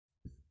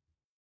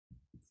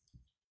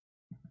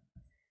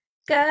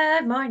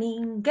Good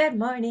morning, good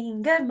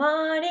morning, good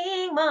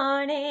morning,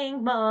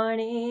 morning,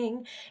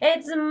 morning.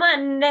 It's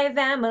Monday,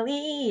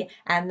 family,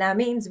 and that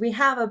means we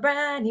have a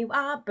brand new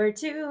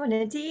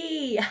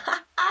opportunity.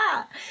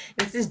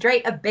 This is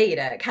Dre, a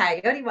beta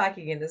coyote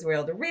walking in this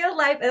world, a real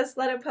life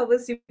athletic public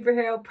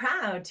superhero,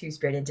 proud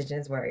two-spirit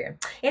indigenous warrior.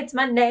 It's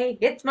Monday,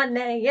 it's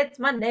Monday, it's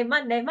Monday,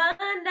 Monday,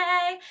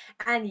 Monday.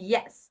 And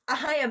yes,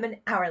 I am an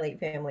hour late,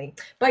 family.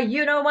 But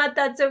you know what?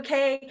 That's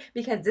okay,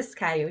 because this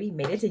coyote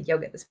made it to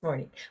yoga this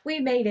morning.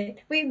 We made it,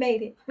 we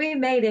made it, we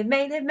made it,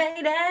 made it,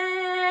 made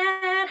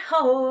it.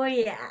 Oh,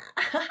 yeah.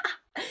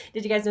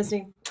 Did you guys miss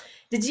me?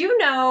 Did you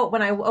know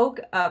when I woke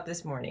up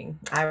this morning,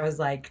 I was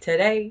like,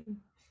 today,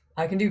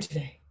 I can do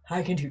today.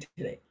 I can do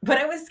today. But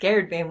I was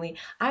scared, family.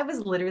 I was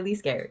literally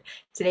scared.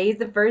 Today is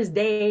the first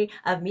day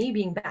of me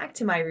being back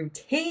to my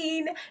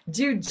routine.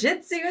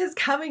 Jiu-jitsu is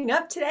coming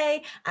up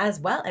today, as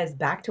well as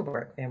back to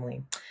work,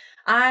 family.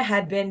 I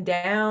had been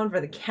down for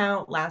the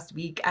count last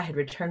week. I had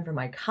returned from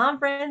my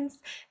conference,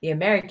 the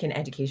American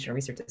Educational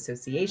Research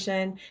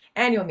Association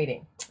annual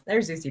meeting.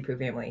 There's Zuzi Poo,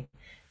 family.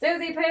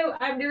 Zuzi Poo,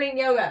 I'm doing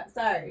yoga.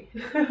 Sorry.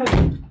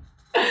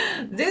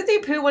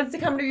 Zuzi Poo wants to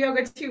come do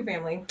yoga too,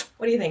 family.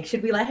 What do you think?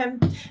 Should we let him?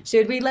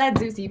 Should we let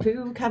Zuzi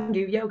Poo come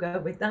do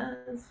yoga with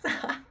us?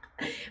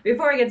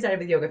 Before I get started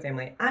with yoga,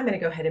 family, I'm going to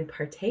go ahead and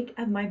partake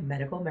of my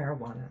medical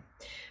marijuana.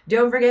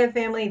 Don't forget,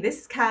 family,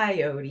 this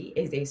coyote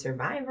is a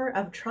survivor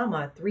of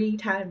trauma 3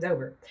 times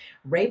over.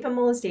 Rape and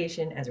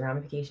molestation as a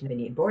ramification of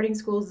Indian boarding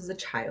schools as a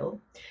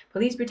child.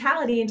 Police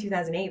brutality in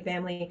 2008,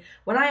 family,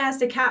 when I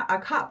asked a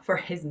cop for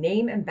his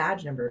name and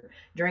badge number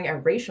during a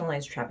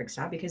racialized traffic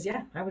stop because,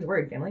 yeah, I was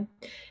worried, family.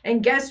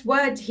 And guess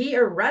what? He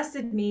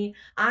arrested me.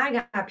 I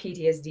got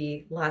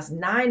PTSD last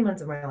 9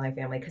 months of my life,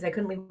 family, because I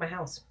couldn't leave my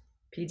house.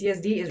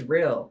 PTSD is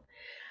real.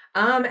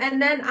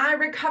 And then I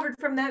recovered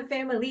from that,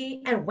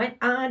 family, and went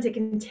on to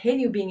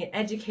continue being an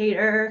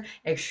educator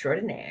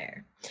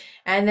extraordinaire.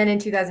 And then in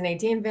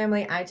 2018,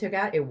 family, I took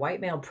out a white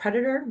male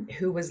predator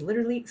who was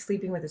literally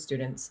sleeping with the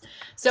students.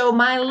 So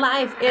my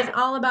life is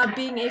all about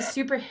being a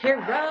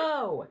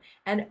superhero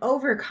and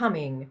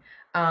overcoming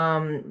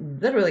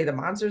literally the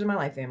monsters in my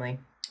life, family.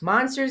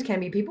 Monsters can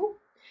be people.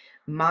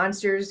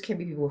 Monsters can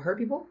be people who hurt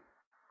people.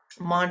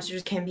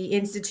 Monsters can be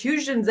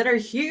institutions that are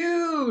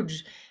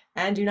huge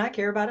and do not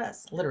care about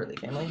us, literally,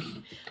 family.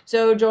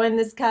 So join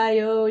this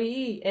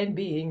coyote in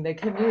being the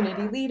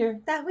community leader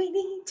that we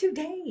need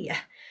today.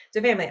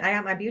 So, family, I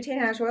got my butane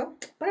hash oil,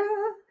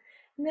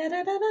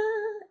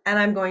 and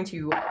I'm going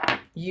to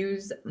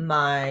use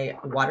my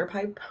water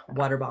pipe,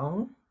 water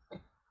bong.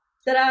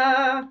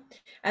 Ta-da!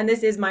 And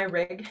this is my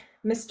rig,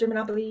 Mr.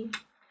 Monopoly.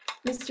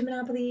 Mr.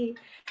 Monopoly.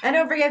 And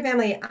don't forget,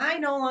 family, I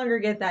no longer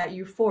get that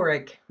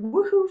euphoric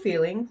woohoo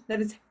feeling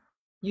that is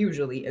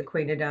usually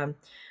acquainted or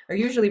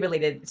usually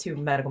related to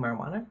medical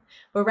marijuana,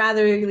 but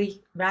rather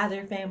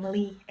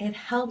family, it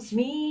helps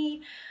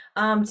me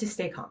to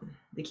stay calm,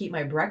 to keep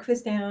my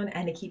breakfast down,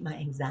 and to keep my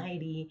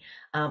anxiety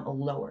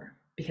lower.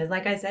 Because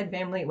like I said,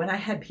 family, when I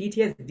had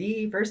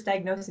PTSD first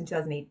diagnosed in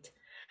 2008,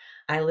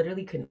 I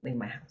literally couldn't leave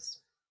my house.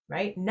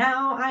 Right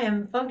now, I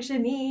am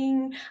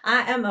functioning.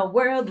 I am a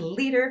world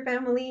leader,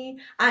 family.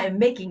 I am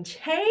making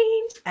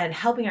change and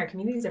helping our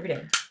communities every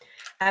day.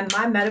 And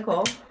my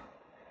medical,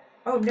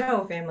 oh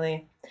no,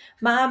 family,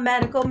 my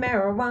medical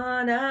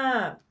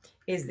marijuana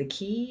is the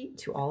key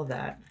to all of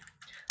that.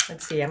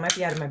 Let's see, I might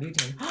be out of my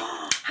butane.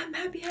 I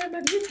might be out of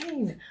my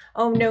butane.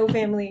 Oh no,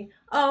 family.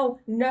 Oh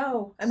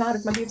no, I'm out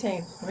of my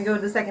butane. Let me go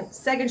to the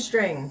second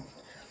string.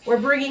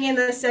 We're bringing in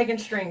the second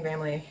string,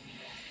 family.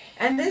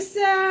 And this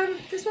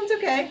one's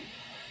okay.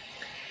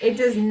 It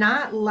does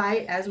not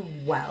light as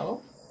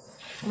well,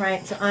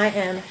 right? So I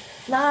am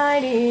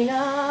lighting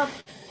up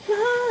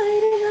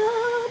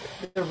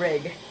the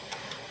rig.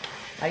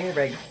 Lighting the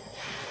rig.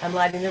 I'm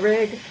lighting the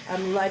rig.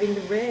 I'm lighting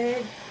the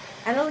rig.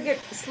 And it'll get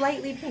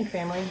slightly pink,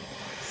 family.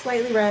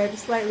 Slightly red,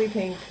 slightly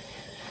pink.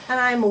 And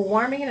I'm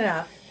warming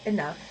it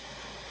enough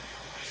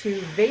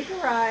to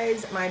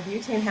vaporize my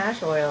butane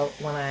hash oil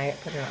when I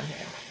put it on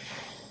here.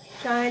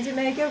 Trying to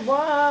make it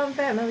warm,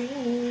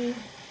 family.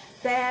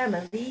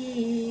 Family.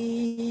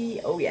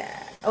 Oh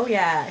yeah. Oh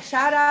yeah.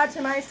 Shout out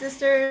to my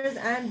sisters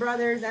and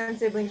brothers and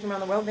siblings from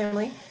around the world,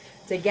 family.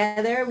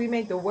 Together we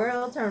make the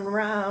world turn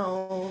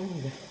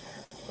round.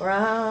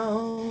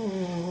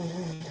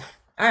 Round.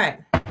 All right.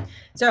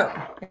 So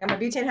I got my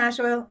butane hash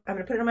oil. I'm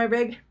going to put it on my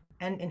rig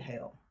and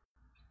inhale.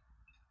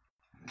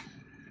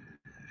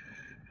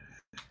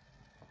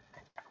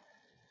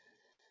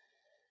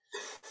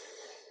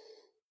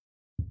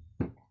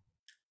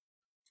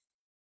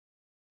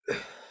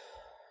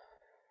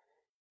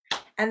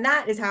 And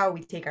that is how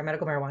we take our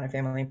medical marijuana,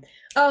 family.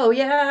 Oh,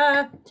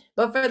 yeah.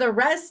 But for the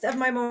rest of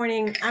my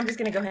morning, I'm just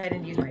going to go ahead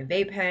and use my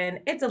vape pen.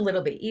 It's a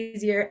little bit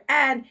easier,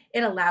 and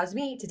it allows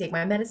me to take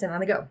my medicine on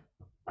the go.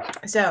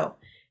 So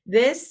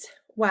this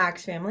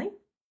wax, family,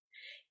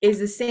 is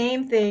the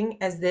same thing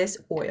as this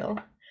oil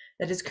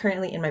that is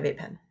currently in my vape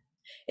pen.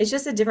 It's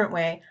just a different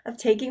way of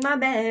taking my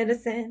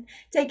medicine,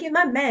 taking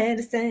my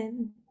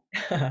medicine.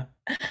 All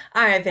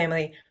right,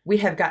 family, we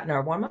have gotten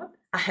our warm-up.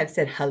 I have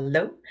said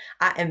hello.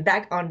 I am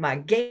back on my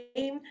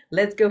game.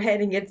 Let's go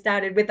ahead and get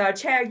started with our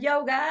chair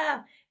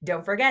yoga.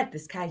 Don't forget,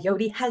 this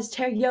coyote has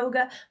chair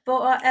yoga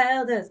for our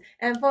elders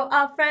and for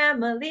our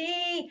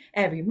family.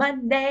 Every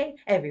Monday,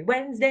 every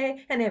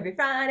Wednesday, and every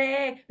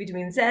Friday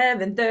between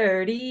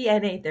 7:30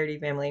 and 8:30,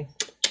 family.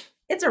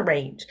 It's a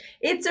range.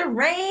 It's a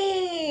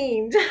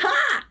range.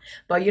 Ha!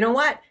 But you know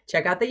what?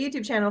 Check out the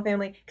YouTube channel,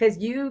 family, because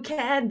you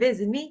can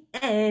visit me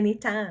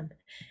anytime.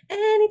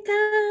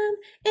 Anytime,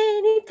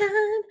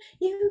 anytime.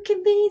 You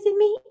can visit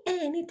me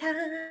anytime.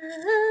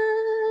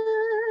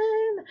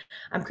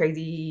 I'm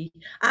crazy.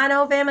 I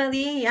know,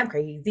 family, I'm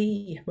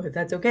crazy, but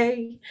that's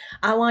okay.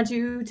 I want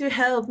you to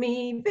help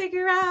me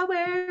figure out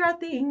where our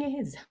thing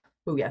is.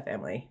 Booyah,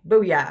 family.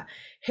 Booyah.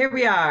 Here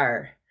we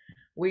are.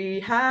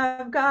 We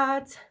have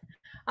got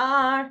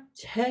our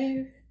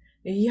chair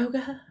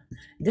yoga.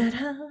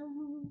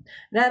 Da-dum,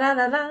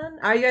 da-da-da-da.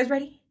 Are you guys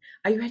ready?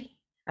 Are you ready?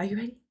 Are you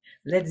ready?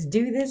 Let's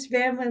do this,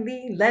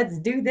 family. Let's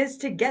do this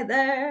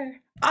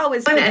together.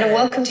 Always together. And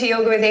welcome to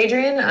Yoga with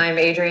Adriene. I'm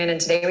Adriene, and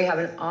today we have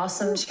an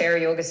awesome chair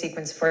yoga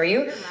sequence for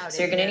you. So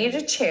you're going to need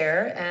a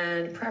chair,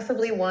 and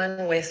preferably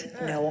one with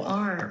no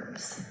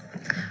arms.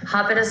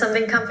 Hop into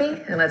something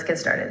comfy, and let's get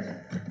started.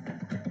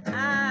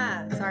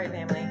 Sorry,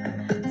 family.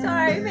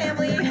 Sorry,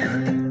 family.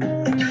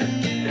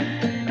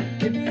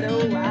 It's so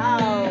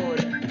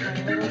loud.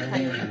 My little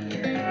coyote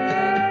here.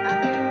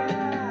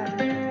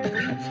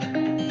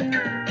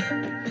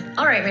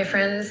 All right, my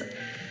friends.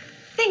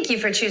 Thank you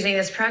for choosing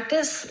this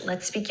practice.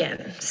 Let's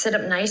begin. Sit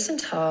up nice and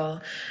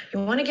tall.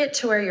 You want to get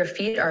to where your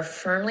feet are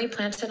firmly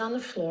planted on the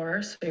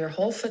floor, so your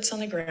whole foot's on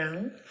the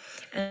ground.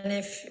 And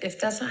if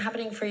that's not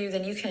happening for you,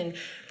 then you can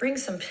bring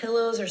some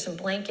pillows or some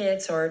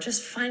blankets, or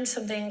just find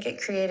something, get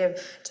creative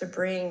to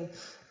bring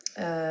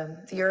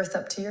the earth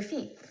up to your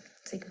feet.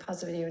 So you can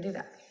pause the video and do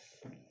that.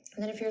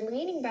 And then if you're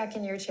leaning back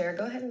in your chair,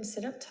 go ahead and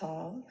sit up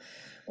tall.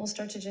 We'll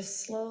start to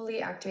just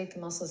slowly activate the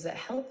muscles that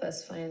help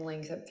us find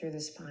length up through the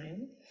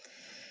spine.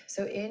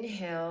 So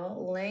inhale,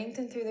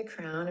 lengthen through the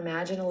crown.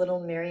 Imagine a little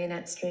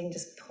marionette string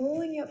just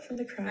pulling you up from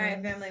the crown. All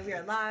right, family, we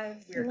are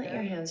live. And let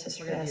your hands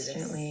just rest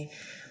gently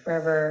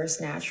wherever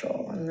is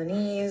natural, on the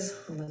knees,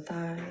 on the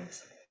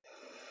thighs.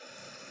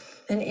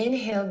 And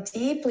inhale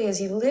deeply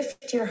as you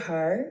lift your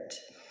heart.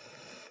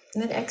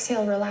 And then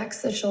exhale,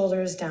 relax the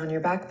shoulders down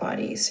your back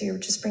body. So you're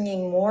just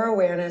bringing more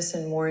awareness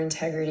and more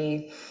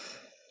integrity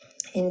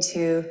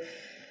into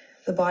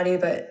the body,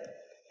 but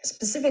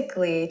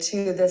specifically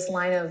to this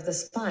line of the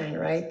spine,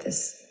 right?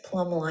 This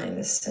plumb line,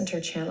 this center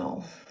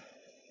channel.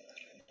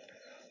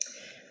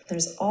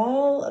 There's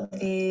all of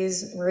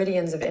these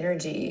meridians of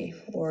energy,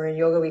 or in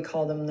yoga we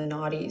call them the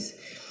nadis.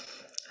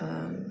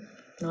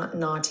 Not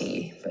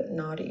naughty, but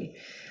naughty.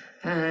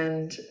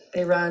 And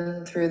they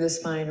run through the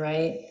spine,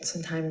 right?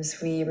 Sometimes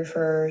we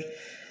refer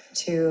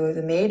to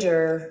the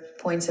major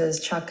points as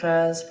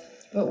chakras,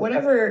 but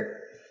whatever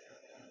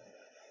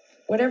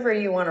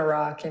you want to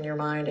rock in your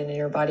mind and in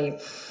your body,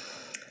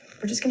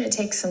 we're just going to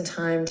take some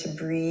time to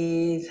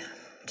breathe,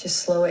 to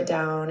slow it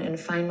down and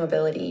find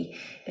mobility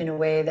in a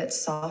way that's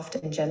soft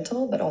and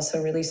gentle, but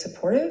also really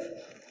supportive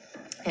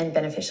and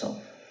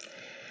beneficial.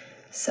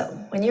 So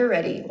when you're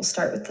ready, we'll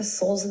start with the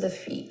soles of the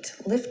feet.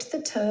 Lift the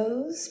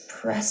toes,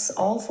 press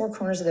all four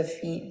corners of the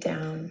feet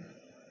down,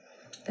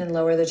 then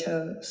lower the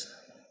toes.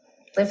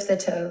 Lift the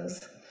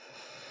toes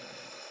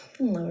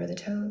and lower the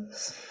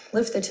toes.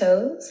 Lift the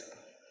toes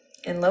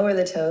and lower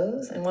the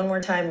toes. And one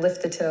more time,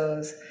 lift the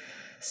toes,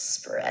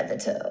 spread the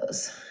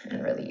toes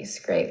and release.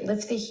 Great.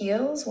 Lift the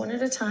heels one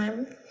at a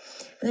time. And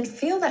then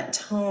feel that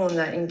tone,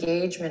 that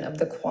engagement of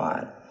the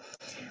quad.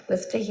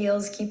 Lift the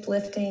heels, keep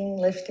lifting,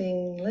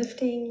 lifting,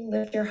 lifting.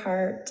 Lift your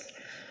heart.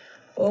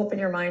 Open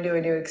your mind to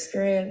a new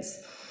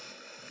experience.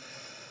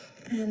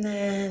 And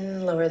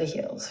then lower the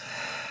heels.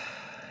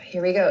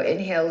 Here we go.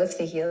 Inhale, lift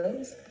the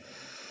heels.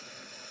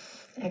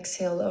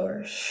 Exhale,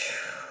 lower.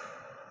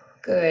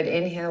 Good.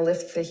 Inhale,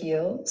 lift the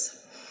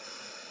heels.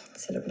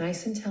 Sit up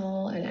nice and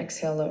tall and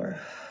exhale, lower.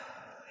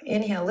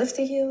 Inhale, lift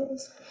the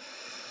heels.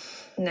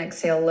 And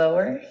exhale,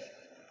 lower.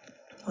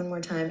 One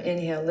more time.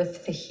 Inhale,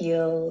 lift the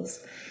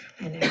heels.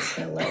 And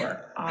exhale,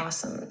 lower.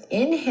 Awesome.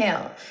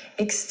 Inhale,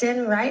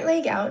 extend right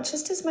leg out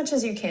just as much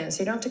as you can.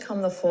 So you don't have to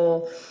come the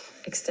full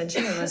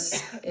extension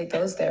unless it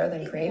goes there,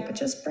 then great. But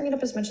just bring it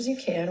up as much as you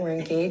can. We're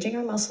engaging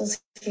our muscles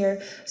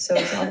here. So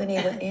draw the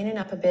navel in and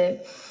up a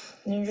bit.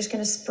 And you're just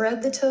going to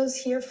spread the toes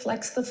here,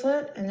 flex the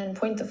foot, and then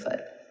point the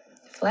foot.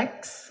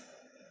 Flex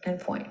and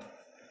point.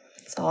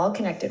 It's all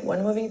connected.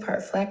 One moving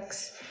part.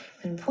 Flex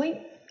and point.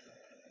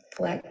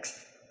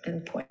 Flex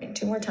and point.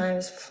 Two more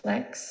times.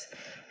 Flex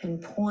and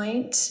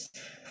point.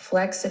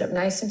 Flex, sit up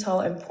nice and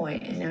tall and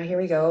point. And now here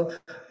we go.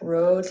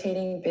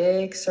 Rotating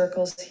big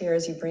circles here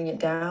as you bring it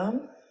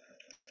down.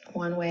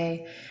 One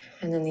way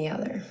and then the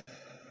other.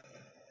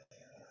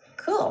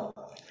 Cool.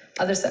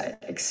 Other side.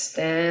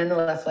 Extend the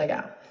left leg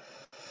out.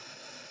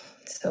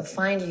 So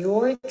find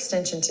your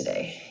extension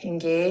today.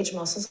 Engage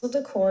muscles of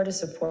the core to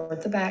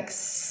support the back.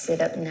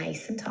 Sit up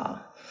nice and tall.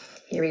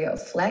 Here we go.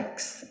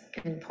 Flex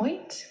and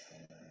point.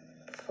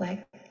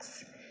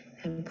 Flex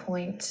and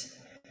point,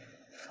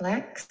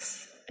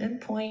 flex and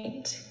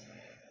point,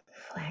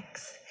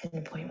 flex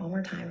and point. One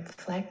more time,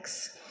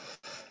 flex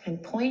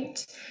and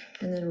point,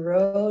 and then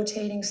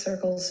rotating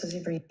circles as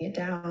you bring it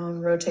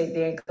down. Rotate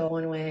the ankle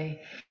one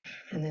way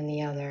and then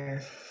the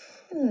other,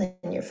 and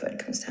then your foot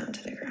comes down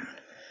to the ground.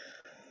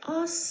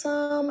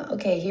 Awesome.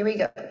 Okay, here we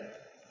go.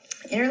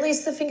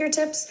 Interlace the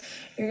fingertips.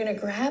 You're gonna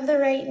grab the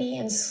right knee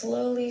and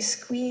slowly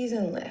squeeze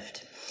and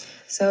lift.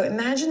 So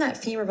imagine that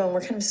femur bone,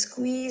 we're kind of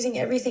squeezing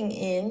everything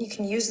in. You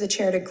can use the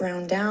chair to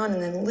ground down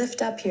and then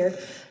lift up here.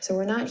 So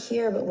we're not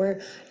here, but we're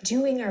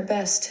doing our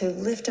best to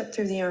lift up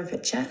through the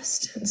armpit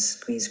chest and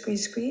squeeze,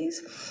 squeeze,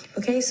 squeeze.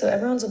 Okay, so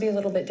everyone's will be a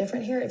little bit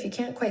different here. If you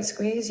can't quite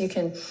squeeze, you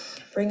can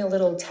bring a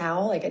little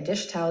towel, like a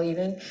dish towel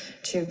even,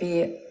 to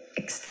be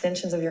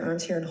extensions of your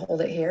arms here and hold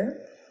it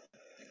here.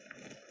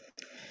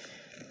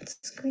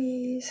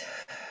 Squeeze.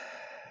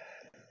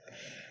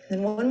 And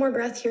then one more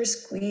breath here,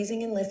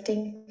 squeezing and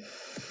lifting.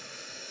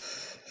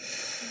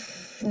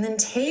 And then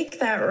take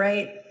that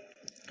right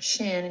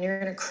shin and you're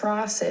gonna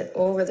cross it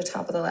over the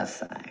top of the left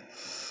thigh.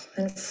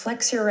 Then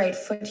flex your right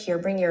foot here.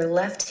 Bring your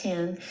left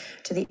hand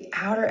to the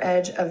outer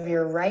edge of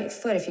your right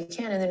foot if you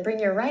can, and then bring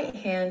your right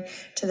hand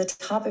to the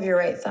top of your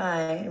right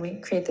thigh, and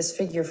we create this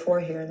figure 4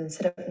 here, and then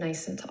sit up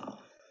nice and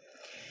tall.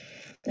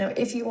 Now,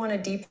 if you want to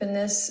deepen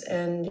this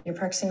and you're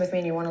practicing with me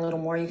and you want a little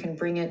more, you can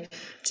bring it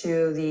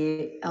to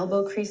the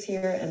elbow crease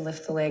here and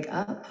lift the leg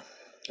up,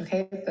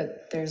 okay?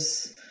 But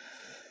there's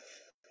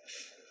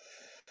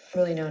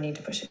really no need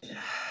to push it.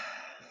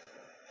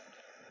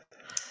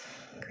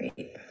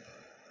 Great.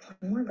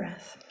 One more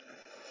breath.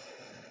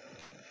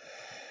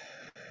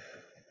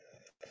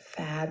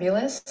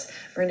 Fabulous.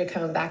 We're going to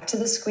come back to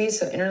the squeeze.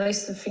 So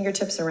interlace the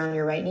fingertips around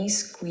your right knee,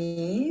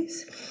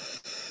 squeeze.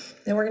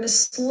 Then we're going to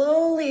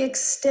slowly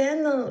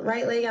extend the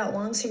right leg out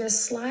long. So you're going to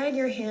slide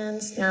your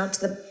hands now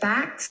to the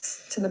back,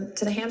 to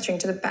the hamstring,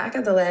 to the back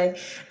of the leg,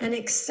 and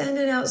extend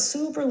it out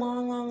super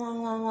long, long,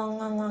 long, long, long,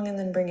 long, long, and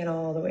then bring it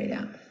all the way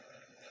down.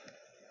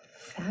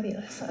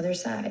 Fabulous. Other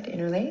side,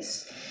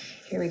 interlace.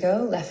 Here we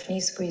go. Left knee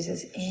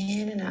squeezes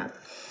in and up.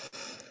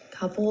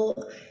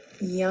 Couple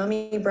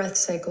yummy breath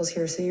cycles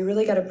here. So you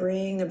really got to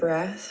bring the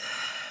breath,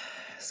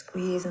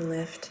 squeeze and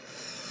lift.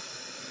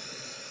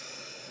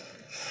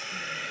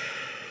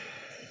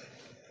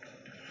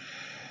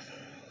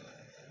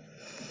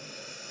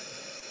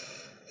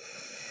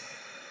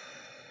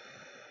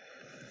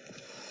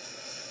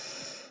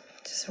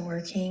 Just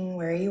working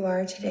where you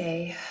are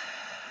today,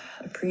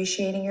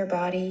 appreciating your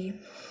body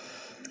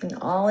in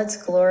all its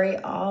glory,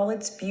 all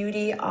its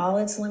beauty, all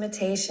its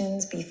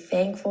limitations. Be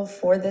thankful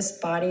for this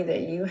body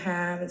that you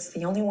have. It's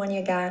the only one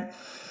you got.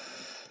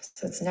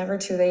 So it's never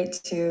too late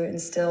to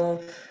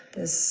instill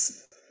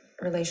this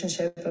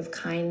relationship of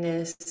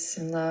kindness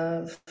and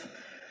love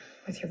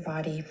with your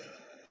body.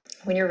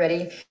 When you're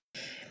ready,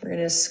 we're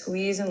going to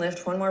squeeze and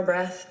lift. One more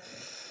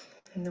breath,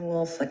 and then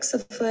we'll flex the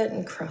foot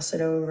and cross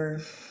it over,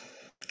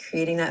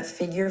 creating that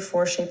figure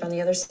 4 shape on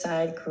the other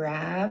side.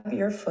 Grab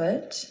your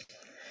foot.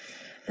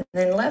 And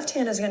then left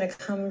hand is going to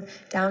come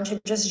down to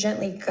just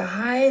gently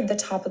guide the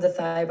top of the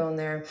thigh bone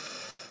there,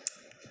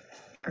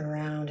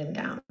 around and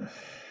down.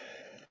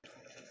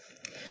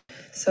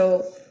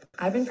 So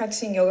I've been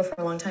practicing yoga for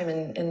a long time,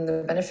 and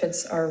the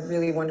benefits are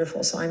really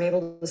wonderful. So I'm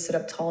able to sit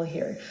up tall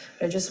here.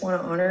 But I just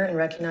want to honor and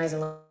recognize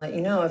and let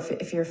you know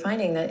if you're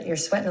finding that you're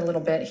sweating a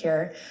little bit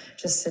here,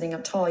 just sitting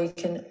up tall, you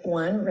can,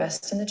 1,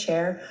 rest in the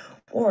chair,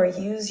 or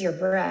use your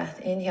breath.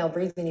 Inhale,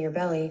 breathe into your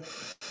belly.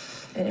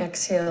 And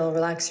exhale,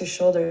 relax your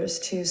shoulders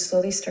to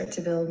slowly start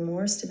to build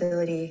more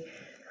stability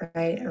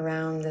right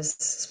around this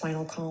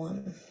spinal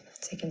column.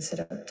 So you can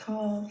sit up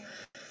tall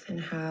and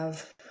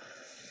have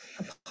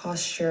a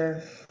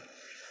posture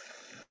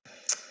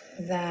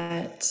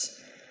that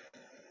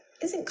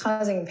isn't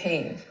causing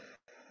pain.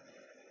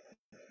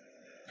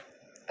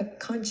 A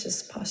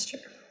conscious posture.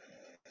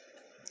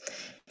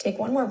 Take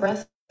one more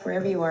breath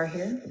wherever you are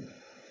here.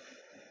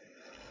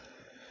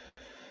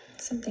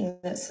 Something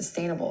that's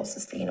sustainable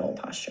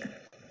posture.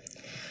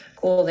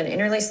 Cool, then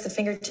interlace the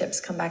fingertips.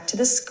 Come back to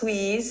the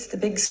squeeze, the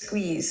big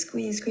squeeze.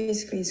 Squeeze,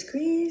 squeeze, squeeze,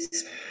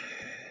 squeeze.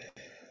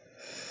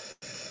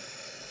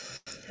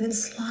 And then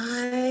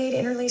slide,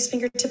 interlace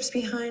fingertips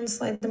behind,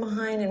 slide them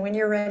behind. And when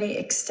you're ready,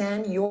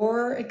 extend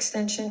your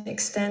extension.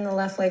 Extend the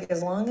left leg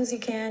as long as you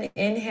can.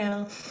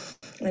 Inhale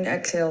and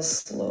exhale,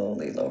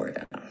 slowly lower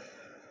down.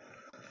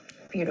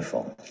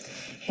 Beautiful.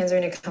 Hands are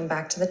going to come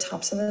back to the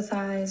tops of the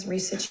thighs.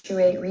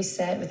 Resituate,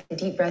 reset with a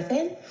deep breath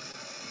in.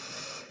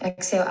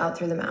 Exhale out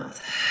through the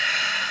mouth.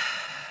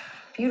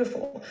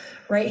 Beautiful.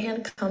 Right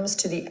hand comes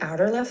to the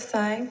outer left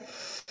thigh.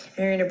 And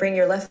you're going to bring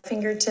your left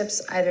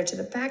fingertips either to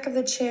the back of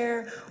the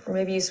chair, or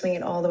maybe you swing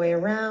it all the way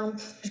around.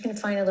 You're just going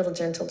to find a little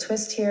gentle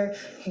twist here.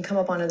 You can come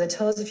up onto the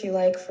toes if you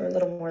like for a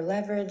little more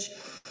leverage.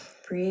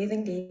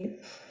 Breathing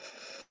deep.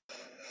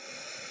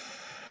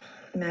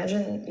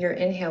 Imagine your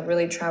inhale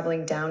really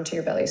traveling down to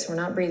your belly. So we're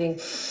not breathing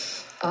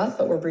up,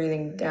 but we're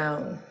breathing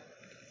down.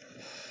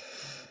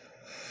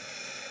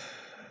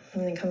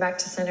 And then come back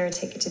to center,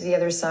 take it to the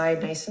other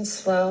side, nice and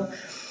slow.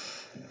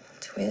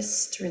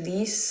 Twist,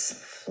 release,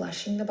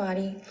 flushing the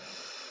body.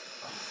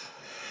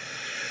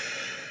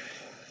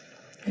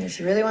 And if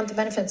you really want the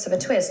benefits of a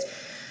twist,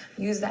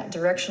 use that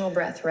directional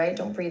breath, right?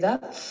 Don't breathe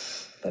up,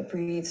 but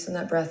breathe, send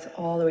that breath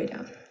all the way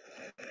down.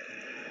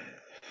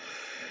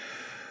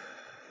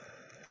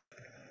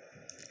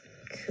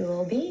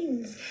 Cool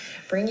beans.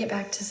 Bring it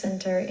back to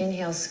center.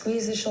 Inhale,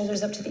 squeeze the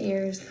shoulders up to the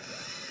ears.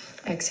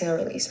 Exhale,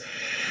 release.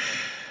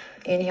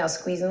 Inhale,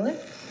 squeeze and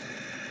lift.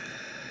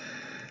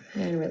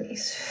 And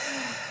release.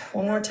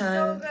 One more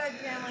time. So good,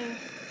 family.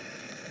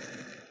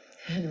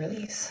 And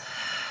release.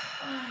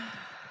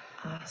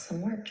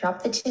 Awesome work.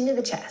 Drop the chin to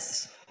the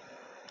chest.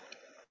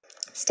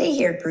 Stay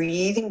here,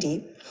 breathing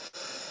deep.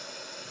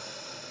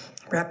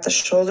 Wrap the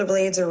shoulder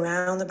blades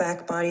around the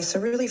back body. So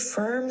really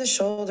firm the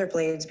shoulder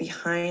blades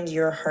behind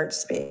your heart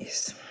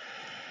space.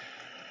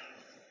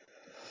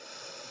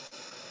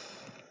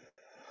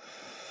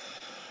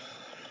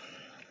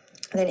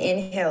 Then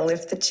inhale,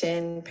 lift the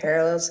chin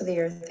parallel to the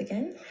earth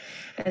again.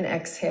 And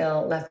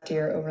exhale, left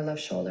ear over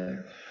left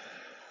shoulder.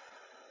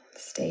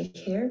 Stay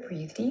here,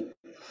 breathe deep.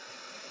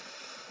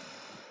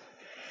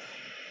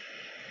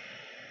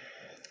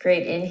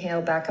 Great,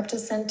 inhale, back up to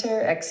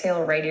center.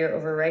 Exhale, right ear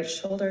over right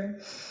shoulder.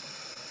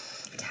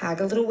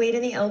 Tag a little weight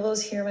in the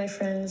elbows here, my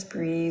friends.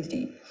 Breathe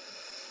deep.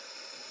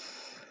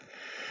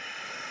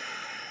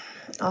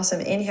 Awesome,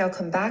 inhale,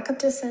 come back up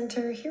to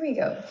center. Here we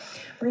go.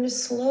 We're gonna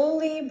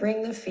slowly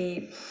bring the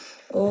feet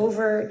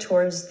over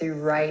towards the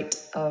right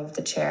of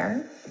the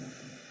chair.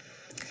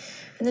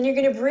 And then you're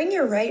gonna bring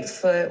your right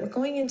foot, we're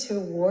going into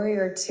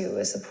warrior two,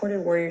 a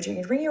supported warrior two.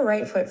 You're gonna bring your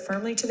right foot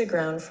firmly to the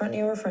ground, front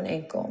knee over front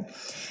ankle.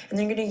 And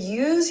then you're gonna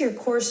use your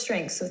core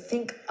strength. So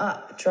think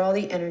up, draw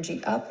the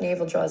energy up,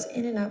 navel draws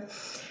in and up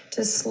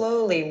to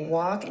slowly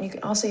walk. And you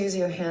can also use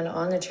your hand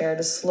on the chair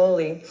to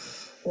slowly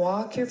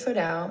walk your foot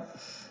out,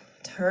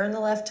 turn the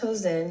left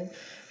toes in,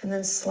 and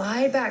then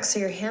slide back so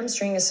your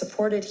hamstring is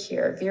supported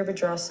here,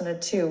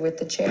 Virabhadrasana 2 with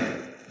the chair.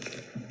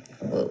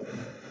 Whoa.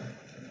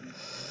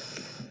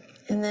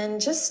 And then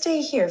just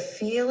stay here,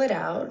 feel it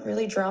out,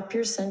 really drop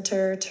your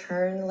center,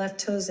 turn the left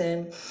toes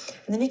in, and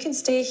then you can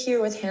stay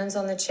here with hands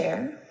on the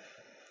chair,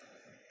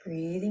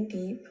 breathing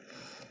deep,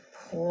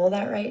 pull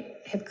that right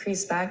hip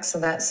crease back, so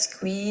that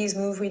squeeze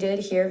move we did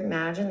here,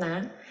 imagine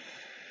that.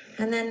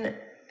 And then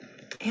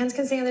hands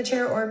can stay on the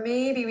chair, or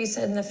maybe we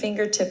send the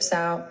fingertips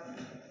out,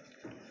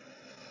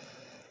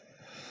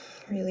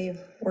 really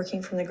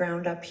working from the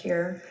ground up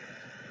here,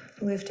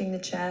 lifting the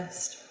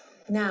chest.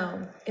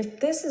 Now, if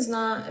this is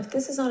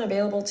not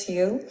available to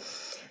you,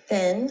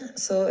 then,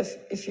 so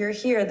if you're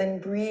here, then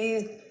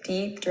breathe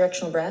deep,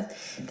 directional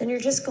breath. Then you're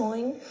just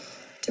going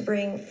to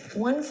bring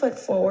one foot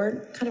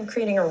forward, kind of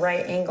creating a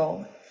right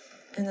angle,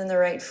 and then the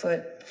right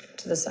foot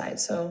to the side.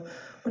 So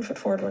one foot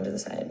forward, one to the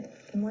side,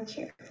 and work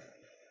here.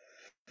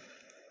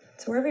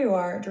 So wherever you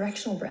are,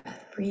 directional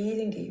breath,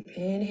 breathing deep,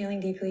 inhaling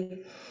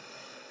deeply,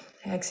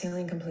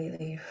 exhaling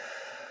completely,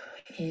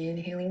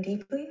 inhaling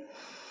deeply,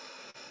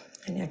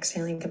 and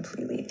exhaling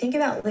completely. Think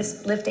about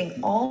lifting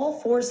all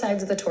four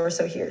sides of the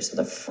torso here. So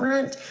the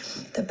front,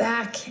 the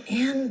back,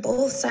 and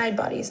both side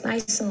bodies,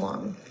 nice and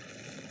long.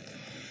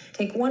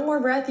 Take one more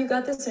breath, you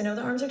got this. I know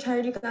the arms are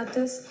tired, you got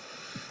this.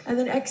 And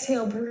then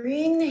exhale,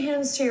 bring the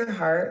hands to your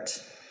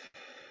heart.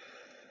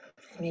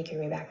 And make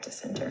your way back to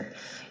center.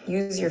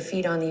 Use your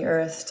feet on the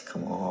earth to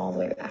come all the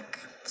way back.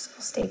 So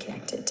stay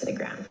connected to the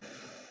ground.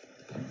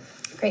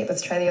 Great,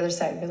 let's try the other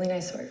side. Really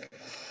nice work.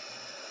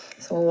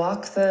 So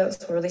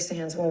we'll release the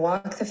hands. We'll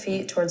walk the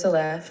feet towards the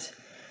left.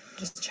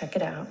 Just check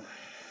it out.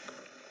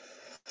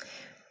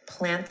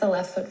 Plant the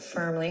left foot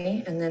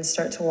firmly and then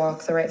start to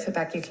walk the right foot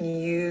back. You can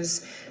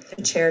use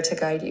the chair to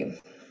guide you.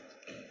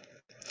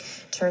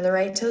 Turn the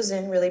right toes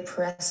in, really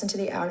press into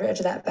the outer edge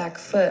of that back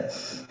foot.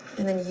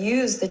 And then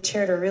use the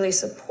chair to really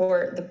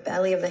support the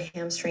belly of the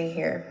hamstring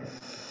here.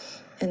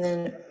 And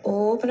then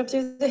open up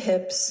through the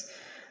hips.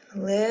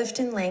 Lift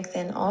and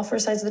lengthen all four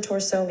sides of the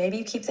torso. Maybe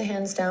you keep the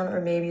hands down,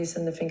 or maybe you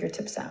send the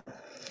fingertips out.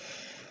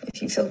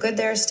 If you feel good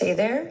there, stay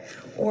there.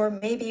 Or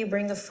maybe you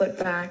bring the foot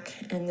back,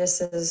 and this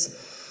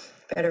is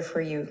better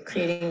for you,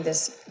 creating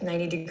this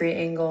 90-degree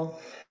angle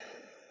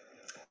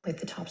with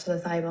the tops of the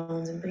thigh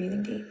bones and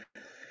breathing deep.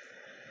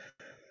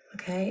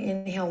 Okay,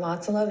 inhale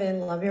lots of love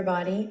in, love your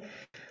body,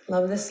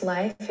 love this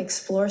life,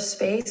 explore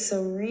space.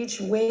 So reach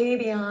way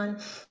beyond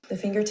the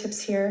fingertips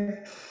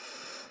here.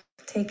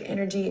 Take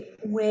energy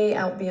way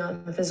out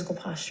beyond the physical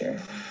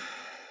posture.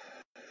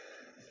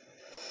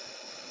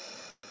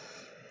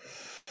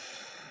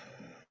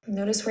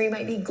 Notice where you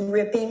might be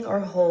gripping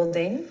or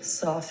holding.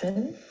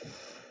 Soften.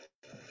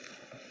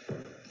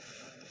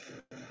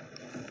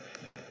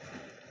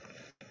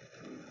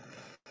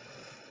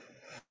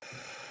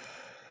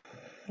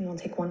 And we'll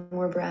take one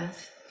more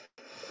breath.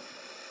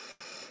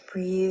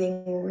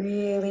 Breathing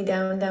really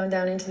down, down,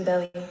 down into the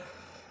belly.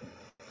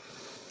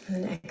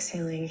 And then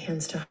exhaling,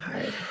 hands to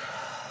heart.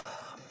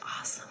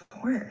 Awesome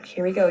work.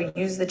 Here we go.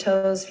 Use the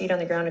toes, feet on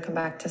the ground to come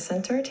back to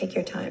center. Take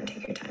your time,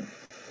 take your time.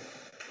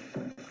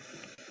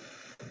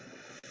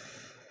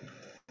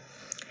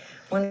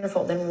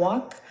 Wonderful. Then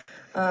walk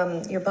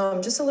your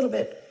bum just a little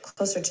bit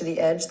closer to the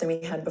edge than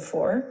we had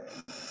before.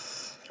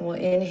 And we'll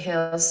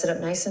inhale, sit up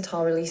nice and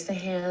tall, release the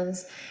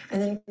hands,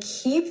 and then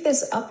keep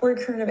this upward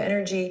current of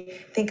energy.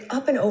 Think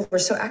up and over.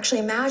 So actually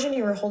imagine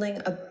you were holding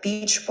a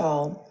beach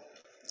ball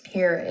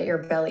here at your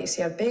belly.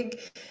 So you have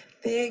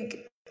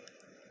big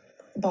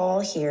ball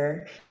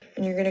here,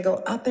 and you're gonna go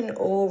up and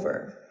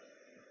over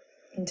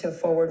into a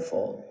forward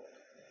fold.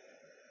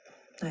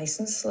 Nice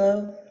and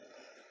slow.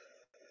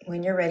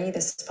 When you're ready,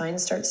 the spine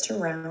starts to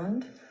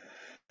round.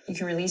 You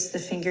can release the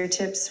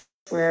fingertips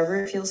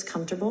wherever it feels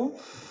comfortable.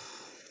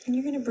 And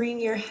you're gonna bring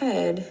your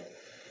head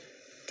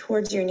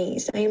towards your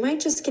knees. Now you might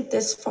just get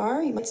this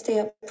far. You might stay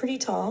up pretty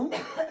tall.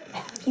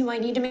 You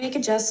might need to make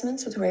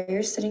adjustments with where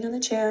you're sitting on the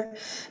chair.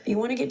 But you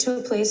wanna get to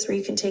a place where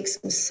you can take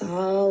some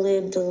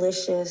solid,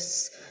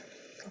 delicious,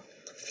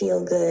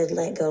 feel good,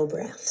 let go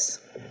breaths.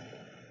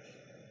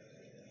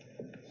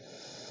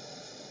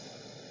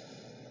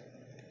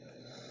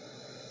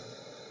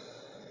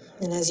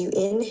 And as you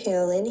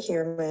inhale in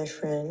here, my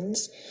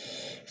friends,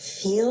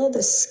 feel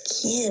the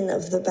skin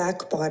of the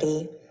back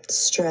body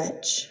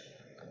stretch.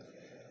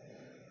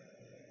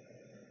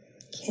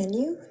 Can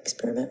you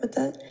experiment with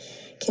that?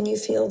 Can you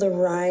feel the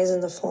rise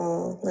and the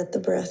fall? Let the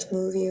breath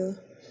move you.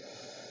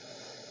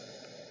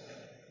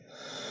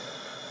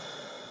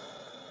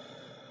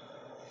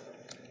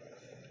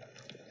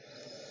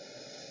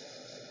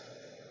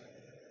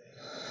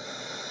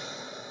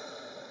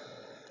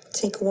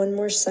 Take one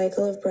more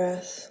cycle of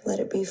breath. Let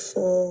it be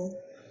full.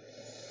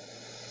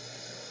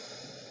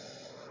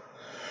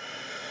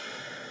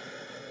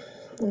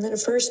 And then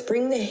first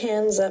bring the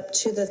hands up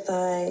to the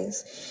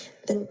thighs.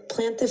 Then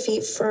plant the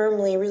feet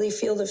firmly. Really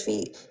feel the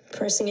feet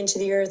pressing into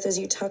the earth as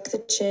you tuck the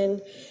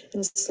chin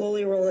and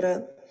slowly roll it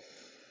up.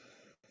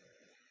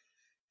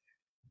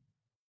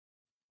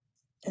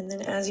 And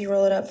then as you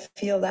roll it up,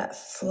 feel that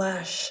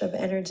flash of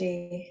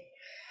energy,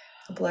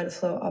 the blood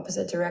flow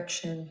opposite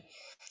direction.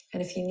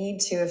 And if you need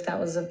to, if that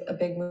was a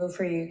big move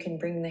for you, you can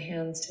bring the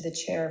hands to the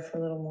chair for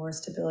a little more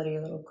stability,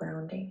 a little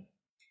grounding,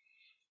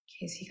 in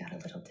case you got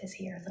a little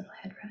dizzy or a little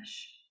head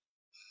rush.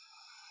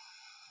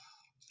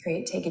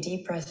 Great, take a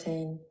deep breath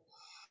in.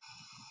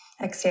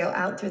 Exhale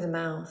out through the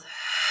mouth.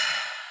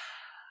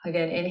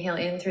 Again, inhale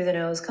in through the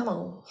nose, come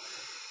on.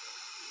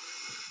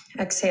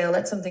 Exhale,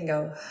 let something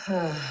go.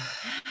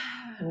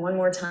 And one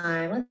more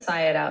time, let's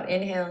sigh it out.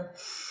 Inhale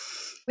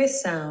with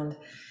sound.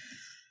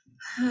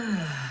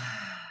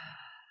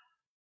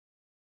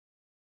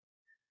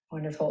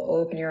 Wonderful.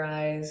 Open your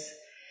eyes.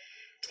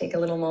 Take a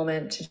little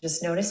moment to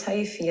just notice how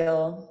you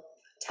feel.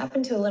 Tap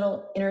into a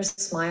little inner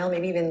smile,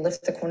 maybe even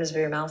lift the corners of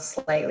your mouth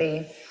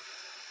slightly.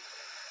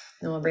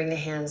 Then we'll bring the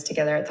hands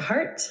together at the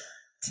heart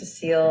to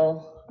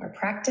seal our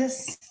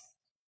practice.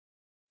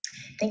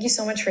 Thank you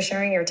so much for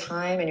sharing your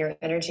time and your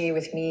energy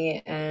with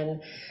me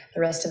and the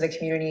rest of the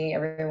community,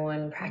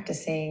 everyone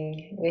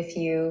practicing with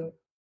you.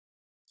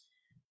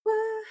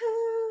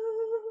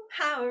 Woohoo!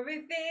 How are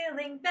we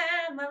feeling,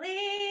 family?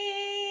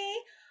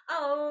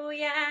 Oh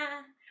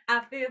yeah,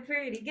 I feel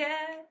pretty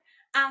good.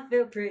 I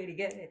feel pretty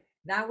good.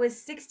 That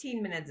was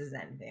 16 minutes of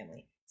Zen,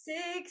 family.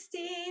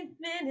 16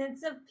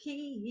 minutes of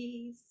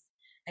peace.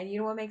 And you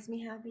know what makes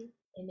me happy?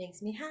 It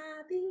makes me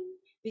happy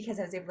because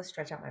I was able to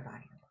stretch out my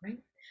body, right?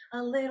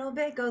 A little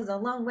bit goes a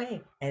long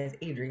way, as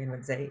Adriene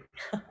would say.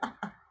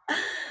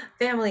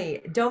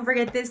 Family, don't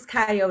forget this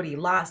coyote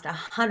lost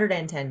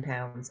 110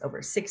 pounds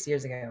over 6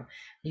 years ago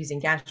using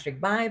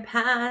gastric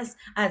bypass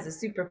as a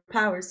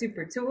superpower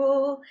super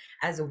tool,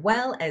 as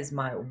well as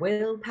my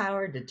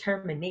willpower,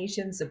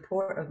 determination,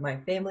 support of my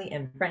family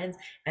and friends.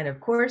 And of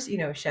course, you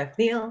know, Chef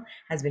Neil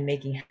has been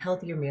making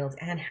healthier meals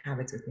and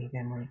habits with me,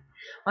 family.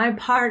 My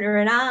partner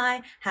and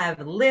I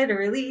have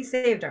literally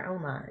saved our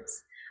own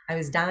lives. I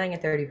was dying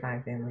at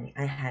 35, family.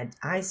 I had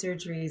eye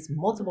surgeries,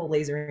 multiple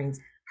laserings,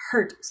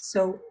 hurt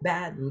so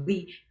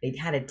badly they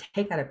had to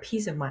take out a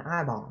piece of my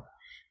eyeball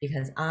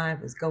because I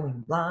was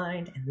going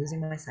blind and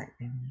losing my sight,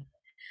 family.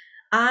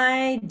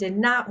 I did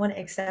not want to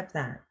accept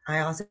that. I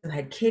also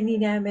had kidney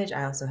damage.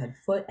 I also had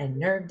foot and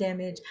nerve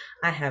damage.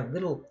 I have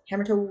little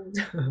hammer toes.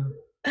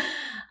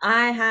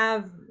 I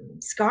have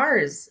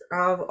scars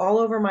of all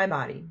over my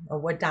body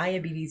of what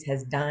diabetes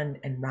has done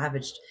and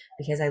ravaged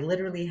because I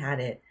literally had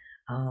it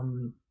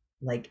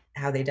like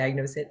how they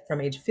diagnose it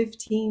from age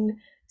 15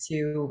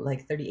 to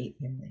like 38,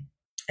 family.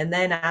 And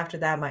then after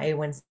that, my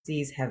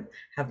A1Cs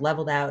have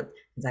leveled out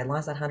since I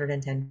lost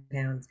 110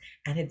 pounds,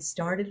 and it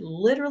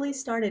literally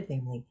started,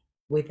 family,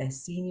 with a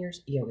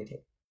senior's yoga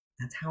tip.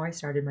 That's how I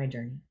started my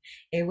journey.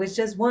 It was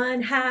just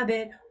one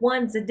habit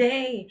once a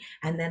day,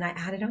 and then I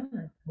added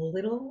on a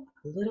little.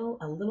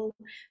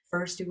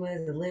 First, it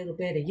was a little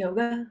bit of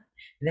yoga,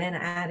 then I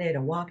added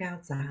a walk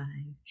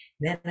outside.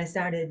 Then I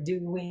started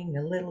doing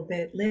a little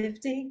bit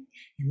lifting,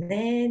 and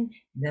then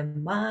the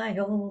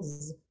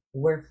miles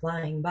were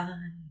flying by.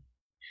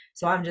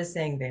 So I'm just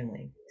saying,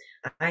 family,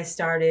 I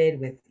started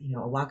with, you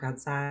know, a walk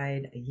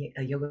outside,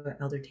 a yoga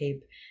elder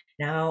tape.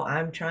 Now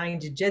I'm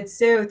trying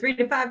jiu-jitsu 3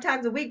 to 5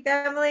 times a week,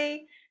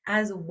 family,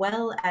 as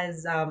well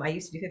as I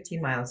used to do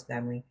 15 miles,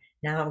 family.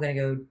 Now I'm going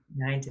to go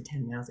 9 to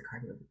 10 miles of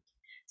cardio a week.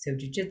 So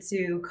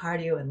jujitsu,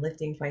 cardio, and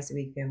lifting twice a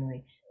week,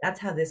 family. That's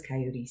how this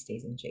coyote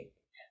stays in shape.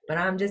 But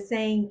I'm just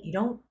saying you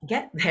don't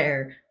get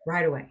there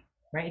right away,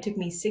 right? It took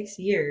me 6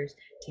 years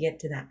to get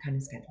to that kind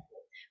of schedule.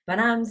 But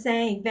I'm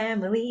saying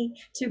family,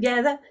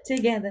 together,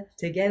 together,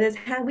 together is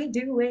how we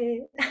do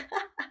it.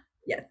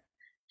 Yes.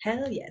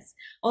 Hell yes.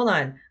 Hold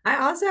on. I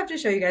also have to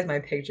show you guys my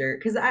picture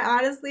because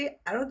I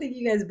don't think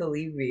you guys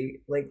believe me.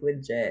 Like,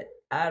 legit.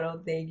 I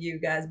don't think you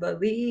guys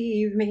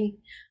believe me.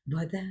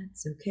 But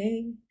that's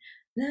okay.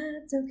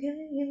 That's okay.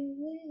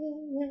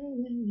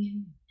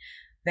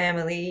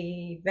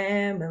 Family,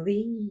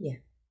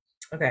 family.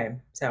 Okay,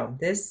 so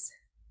this,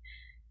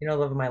 love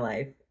of my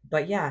life.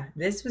 But yeah,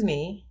 this was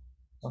me.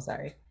 Oh,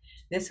 sorry.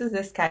 This was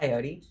this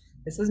coyote.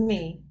 This was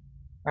me,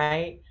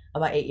 right?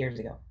 About 8 years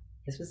ago.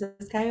 This was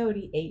this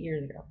coyote 8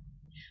 years ago.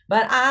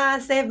 But I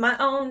saved my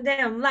own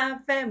damn life,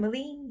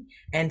 family.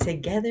 And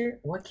together,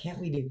 what can't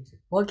we do?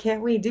 What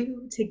can't we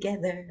do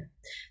together?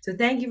 So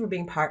thank you for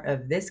being part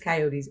of this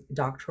coyote's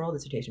doctoral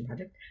dissertation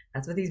project.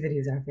 That's what these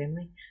videos are,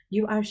 family.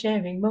 You are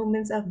sharing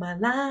moments of my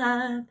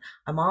life.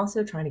 I'm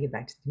also trying to give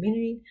back to the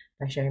community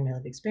by sharing my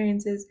life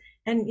experiences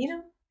and,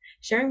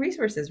 sharing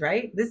resources,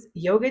 right? This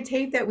yoga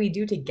tape that we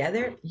do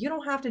together, you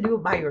don't have to do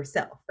it by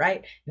yourself,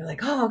 right? You're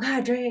like, oh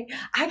God, Dre,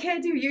 I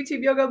can't do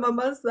YouTube yoga by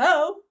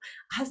myself.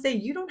 I say,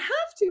 you don't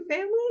have to,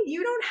 family.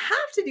 You don't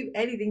have to do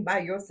anything by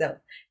yourself.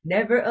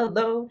 Never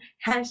alone.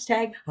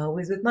 Hashtag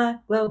always with my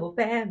global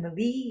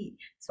family.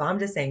 So I'm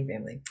just saying,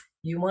 family,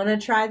 you want to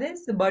try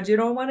this, but you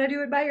don't want to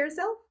do it by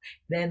yourself?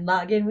 Then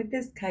log in with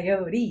this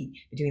coyote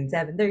between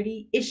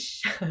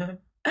 7:30-ish.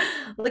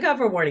 Look out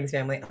for warnings,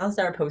 family. I'll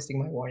start posting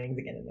my warnings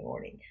again in the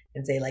morning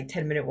and say like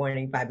 10-minute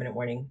warning, 5-minute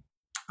warning.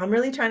 I'm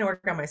really trying to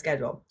work on my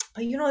schedule.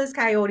 But this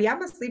coyote,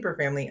 I'm a sleeper,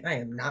 family. I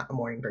am not a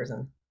morning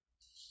person.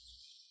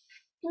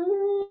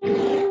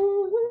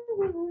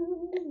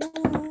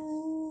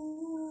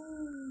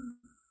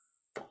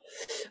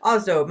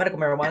 Also, medical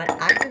marijuana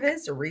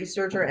activist,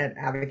 researcher, and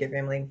advocate,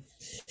 family.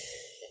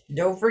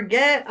 Don't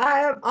forget, I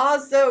am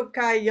also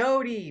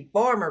Coyote,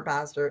 former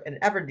pastor, and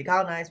ever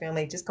decolonized,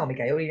 family. Just call me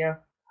Coyote now.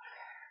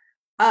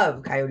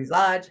 Of Coyote's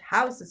Lodge,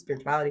 House of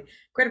Spirituality,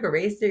 Critical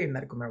Race Theory, and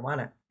Medical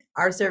Marijuana.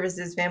 Our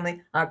services,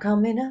 family, are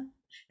coming up.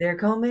 They're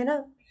coming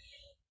up.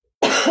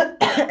 I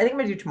think I'm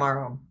going to do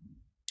tomorrow.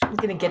 I'm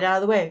going to get it out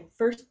of the way.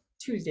 First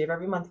Tuesday of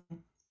every month.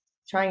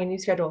 Trying a new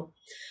schedule.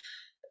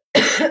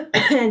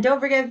 And don't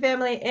forget,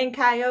 family, in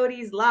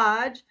Coyote's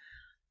Lodge,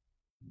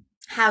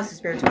 House of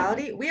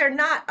Spirituality, we are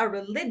not a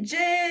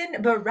religion,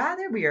 but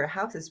rather we are a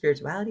house of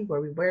spirituality where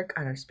we work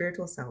on our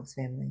spiritual selves,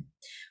 family.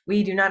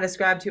 We do not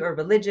ascribe to a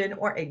religion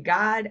or a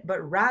God,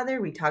 but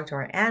rather we talk to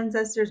our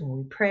ancestors when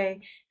we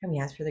pray and we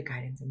ask for their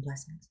guidance and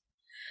blessings.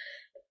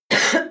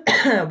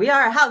 We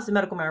are a house of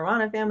medical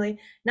marijuana, family.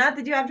 Not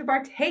that you have to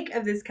partake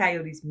of this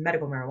coyote's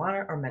medical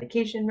marijuana or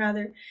medication,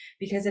 rather,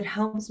 because it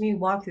helps me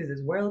walk through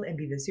this world and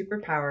be the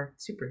superhero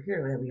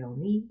that we all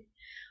need.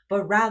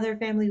 But rather,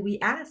 family, we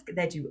ask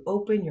that you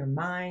open your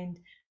mind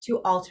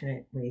to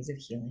alternate ways of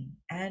healing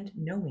and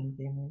knowing,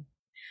 family,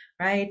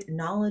 right?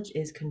 Knowledge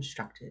is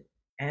constructed.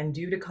 And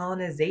due to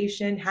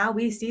colonization, how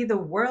we see the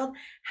world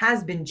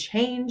has been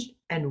changed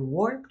and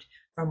warped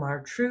from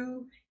our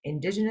true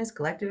indigenous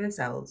collective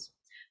selves.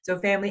 So,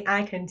 family,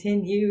 I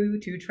continue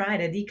to try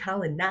to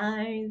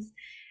decolonize,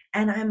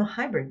 and I'm a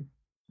hybrid,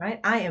 right?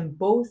 I am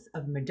both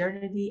of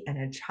modernity and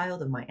a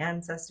child of my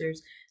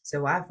ancestors.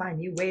 So I find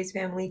new ways,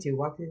 family, to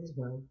walk through this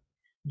world.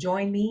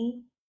 Join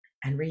me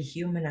and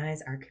rehumanize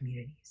our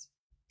communities.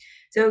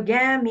 So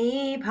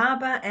Gammy,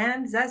 Papa,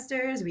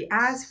 ancestors, we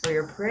ask for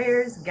your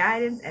prayers,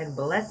 guidance, and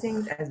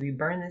blessings as we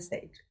burn this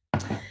sage.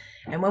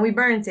 And when we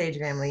burn sage,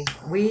 family,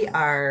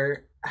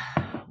 we're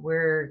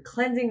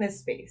cleansing this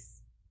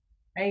space,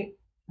 right?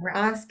 We're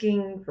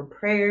asking for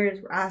prayers,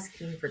 we're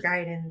asking for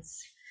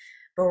guidance,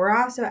 but we're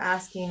also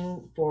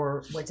asking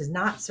for what does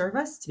not serve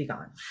us to be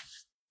gone,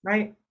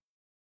 right?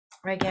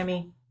 Right,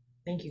 Gammy?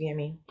 Thank you,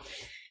 Gammy.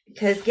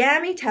 Because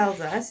Gammy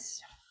tells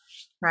us,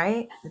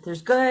 right, that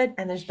there's good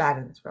and there's bad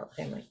in this world,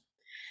 family.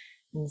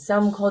 And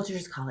some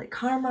cultures call it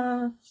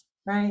karma,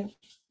 right?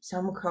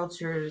 Some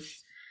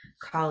cultures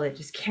call it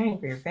just caring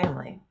for your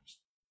family.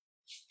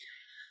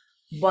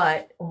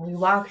 But when we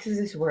walk through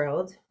this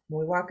world,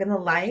 when we walk in the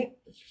light,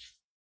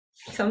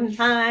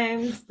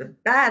 sometimes the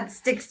bad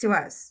sticks to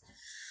us.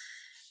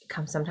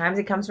 Sometimes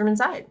it comes from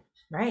inside,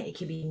 right? It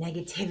could be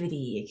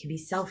negativity. It could be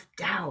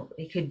self-doubt.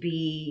 It could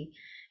be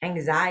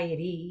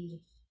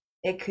anxiety.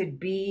 It could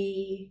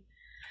be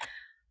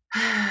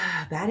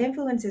bad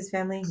influences,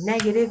 family,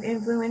 negative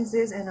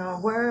influences in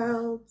our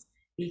world,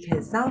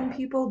 because some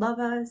people love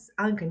us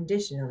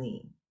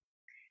unconditionally.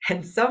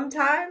 And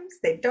sometimes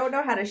they don't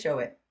know how to show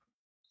it.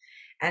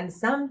 And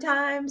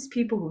sometimes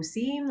people who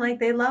seem like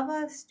they love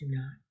us do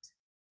not.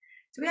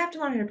 So we have to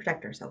learn how to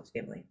protect ourselves,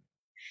 family.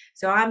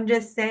 So I'm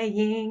just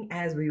saying,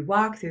 as we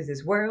walk through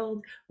this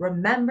world,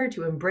 remember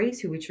to embrace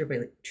who we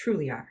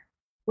truly are.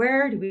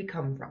 Where do we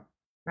come from,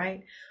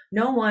 right?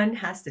 No one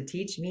has to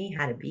teach me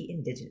how to be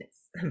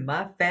indigenous.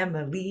 My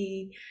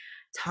family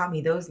taught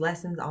me those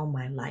lessons all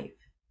my life.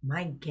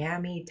 My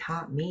Gammy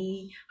taught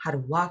me how to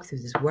walk through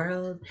this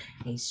world,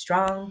 a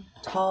strong,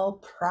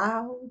 tall,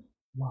 proud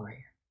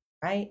warrior,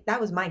 right? That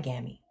was my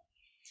Gammy.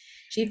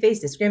 She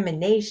faced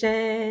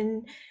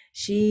discrimination.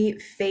 She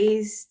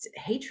faced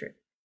hatred.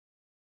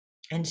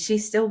 And she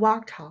still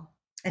walked tall.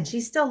 And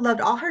she still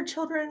loved all her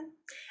children.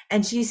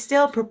 And she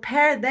still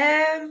prepared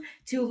them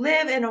to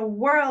live in a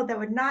world that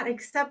would not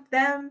accept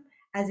them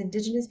as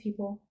Indigenous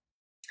people.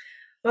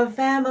 But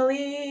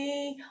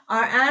family,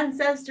 our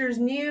ancestors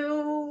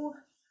knew.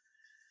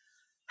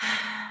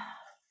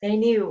 They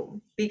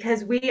knew,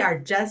 because we are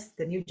just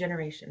the new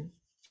generation.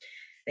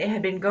 They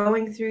had been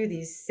going through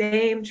these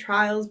same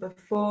trials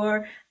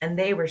before, and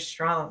they were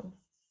strong.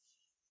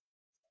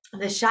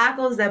 The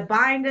shackles that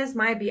bind us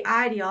might be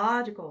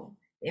ideological.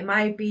 They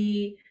might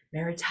be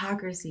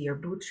meritocracy or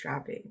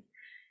bootstrapping.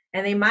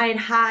 And they might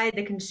hide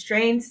the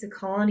constraints to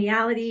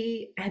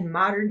coloniality and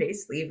modern day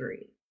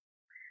slavery.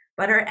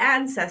 But our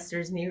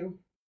ancestors knew.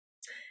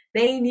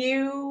 They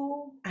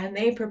knew, and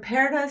they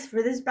prepared us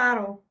for this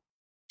battle.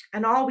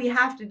 And all we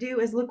have to do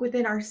is look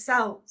within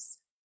ourselves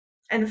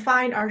and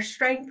find our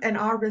strength and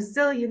our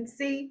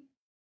resiliency.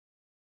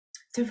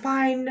 To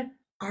find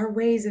our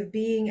ways of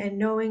being and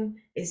knowing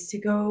is to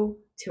go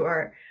to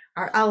our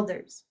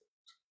elders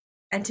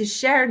and to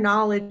share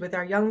knowledge with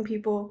our young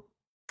people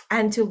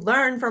and to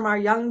learn from our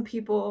young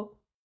people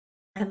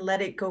and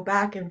let it go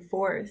back and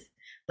forth.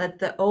 Let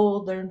the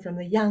old learn from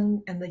the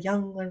young and the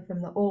young learn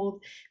from the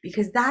old,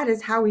 because that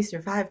is how we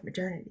survive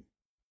modernity.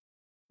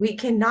 We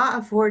cannot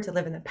afford to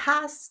live in the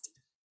past,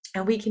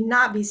 and we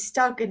cannot be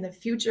stuck in the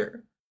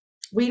future.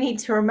 We need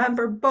to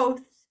remember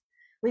both.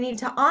 We need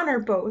to honor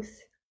both.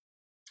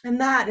 And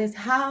that is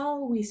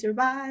how we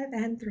survive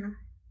and thrive.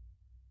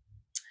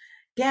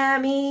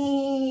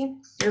 Gammy,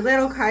 your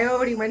little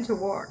coyote went to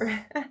war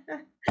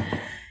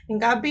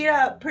and got beat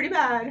up pretty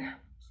bad.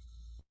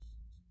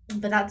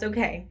 But that's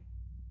okay.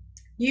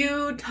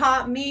 You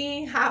taught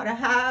me how to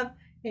have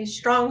a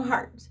strong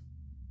heart,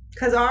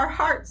 because our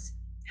hearts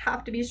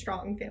have to be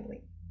strong,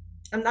 family.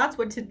 And that's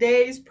what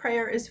today's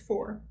prayer is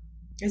for,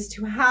 is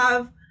to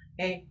have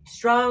a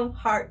strong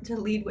heart to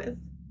lead with.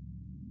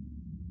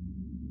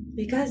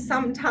 Because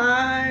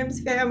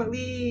sometimes,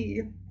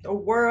 family, the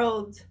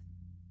world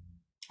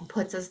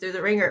puts us through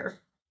the ringer.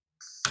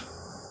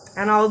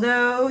 And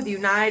although the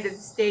United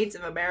States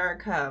of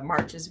America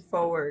marches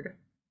forward,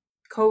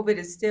 COVID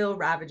is still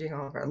ravaging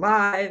all of our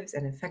lives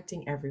and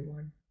affecting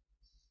everyone.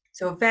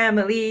 So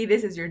family,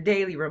 this is your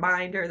daily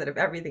reminder that if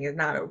everything is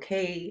not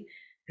okay,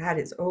 that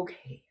is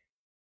okay.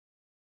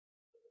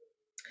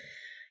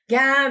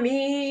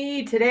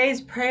 Gammy,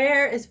 today's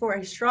prayer is for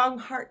a strong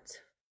heart.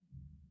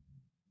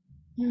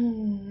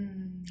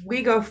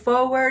 We go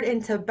forward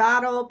into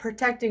battle,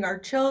 protecting our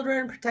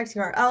children,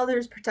 protecting our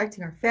elders,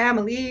 protecting our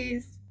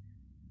families,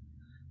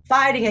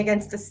 fighting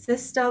against a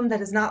system that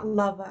does not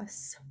love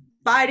us,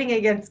 fighting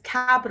against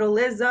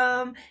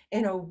capitalism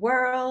in a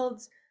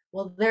world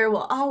where there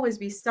will always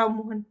be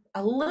someone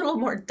a little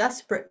more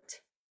desperate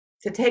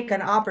to take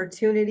an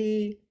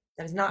opportunity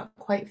that is not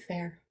quite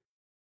fair.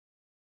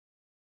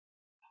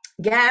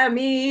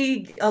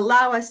 Gammy,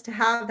 allow us to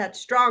have that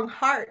strong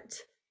heart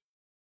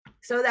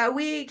so that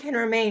we can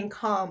remain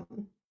calm,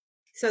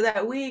 so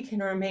that we can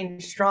remain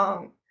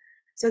strong,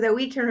 so that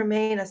we can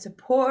remain a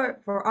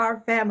support for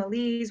our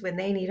families when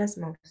they need us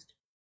most.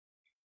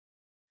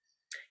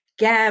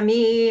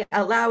 Gammy,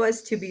 allow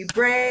us to be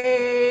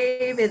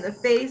brave in the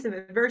face of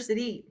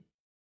adversity,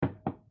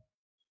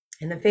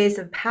 in the face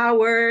of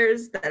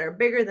powers that are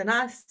bigger than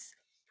us.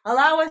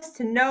 Allow us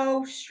to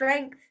know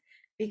strength,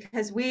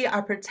 because we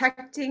are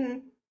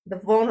protecting the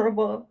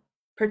vulnerable,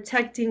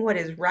 protecting what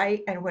is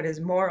right and what is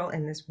moral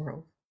in this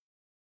world.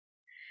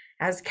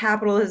 As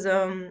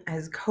capitalism,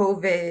 as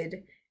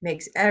COVID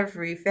makes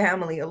every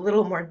family a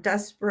little more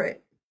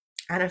desperate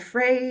and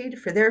afraid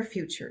for their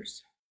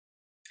futures,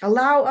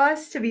 allow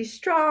us to be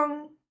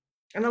strong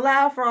and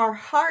allow for our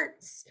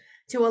hearts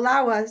to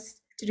allow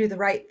us to do the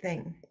right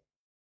thing.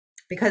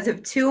 Because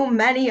if too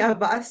many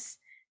of us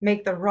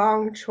make the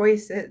wrong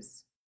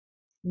choices,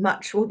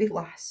 much will be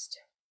lost.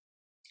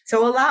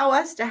 So allow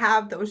us to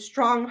have those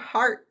strong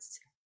hearts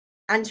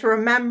and to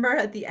remember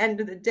at the end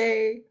of the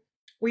day,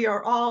 we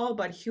are all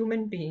but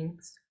human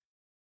beings.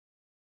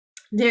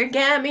 Dear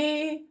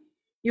Gammy,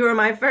 you are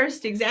my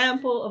first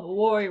example of a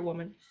warrior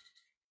woman.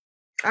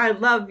 I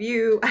love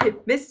you. I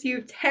miss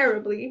you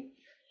terribly.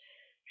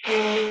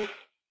 And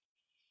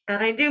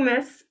I do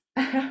miss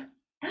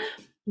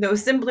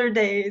those simpler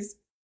days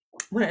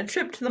when a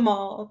trip to the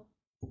mall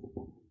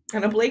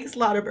and a Blake's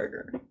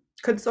Lauderburger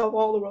could solve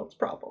all the world's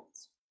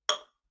problems.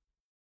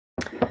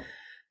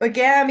 But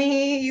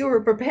Gammy, you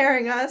were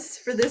preparing us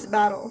for this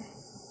battle.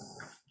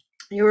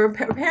 You were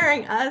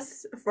preparing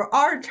us for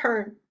our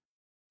turn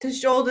to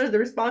shoulder the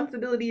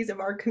responsibilities of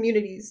our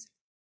communities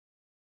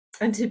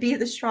and to be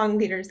the strong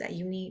leaders that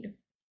you need.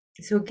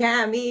 So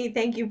Gammy,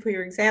 thank you for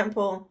your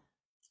example.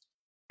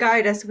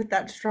 Guide us with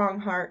that strong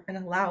heart and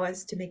allow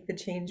us to make the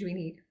change we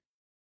need.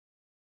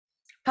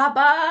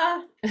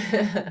 Papa,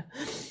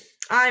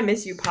 I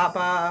miss you,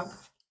 Papa.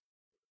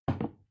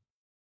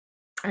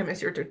 I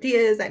miss your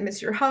tortillas. I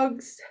miss your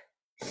hugs.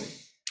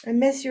 I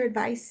miss your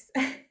advice.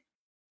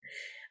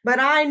 But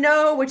I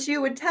know what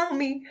you would tell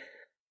me.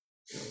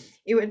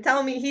 You would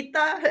tell me,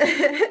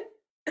 Hita,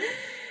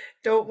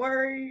 don't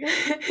worry.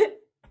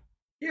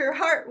 Your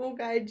heart will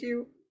guide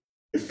you.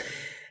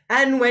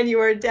 And when you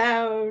are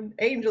down,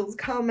 angels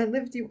come and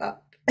lift you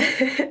up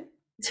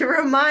to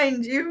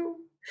remind you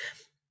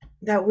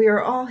that we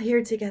are all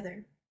here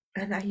together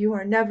and that you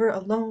are never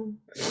alone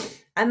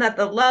and that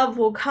the love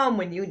will come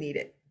when you need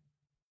it.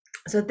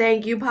 So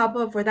thank you,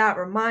 Papa, for that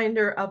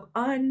reminder of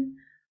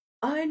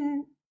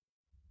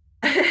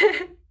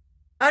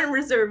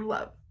unreserved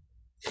love.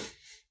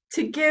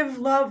 To give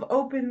love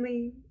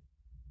openly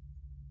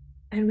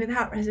and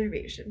without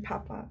reservation,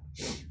 Papa.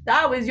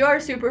 That was your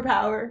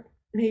superpower.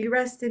 May you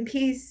rest in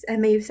peace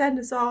and may you send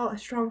us all a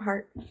strong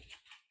heart.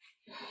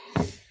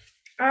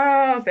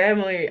 Oh,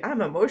 family,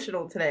 I'm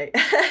emotional today.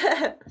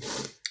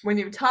 When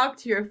you talk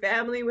to your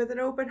family with an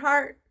open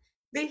heart,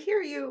 they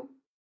hear you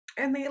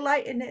and they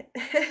lighten it.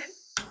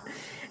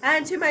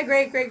 And to my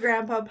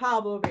great-great-grandpa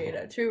Pablo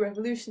Beta, true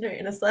revolutionary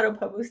and a subtle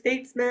public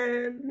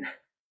statesman.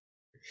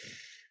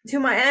 To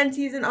my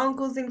aunties and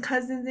uncles and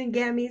cousins and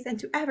gammies, and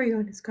to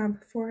everyone who's gone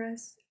before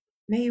us,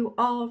 may you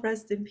all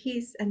rest in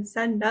peace and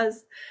send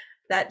us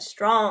that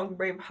strong,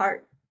 brave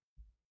heart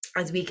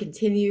as we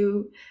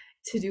continue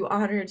to do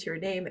honor to your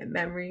name and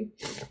memory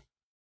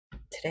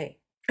today.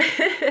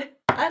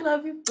 I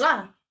love you.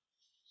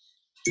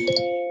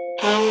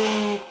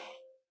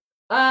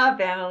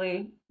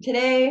 Family.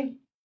 Today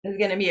is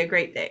going to be a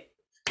great day.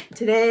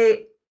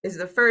 Today is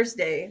the first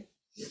day.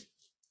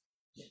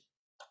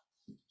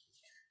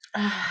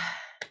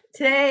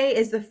 Today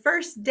is the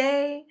first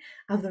day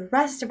of the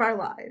rest of our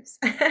lives.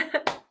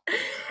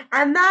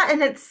 And that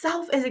in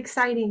itself is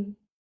exciting.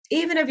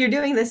 Even if you're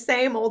doing the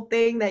same old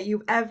thing that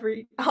you've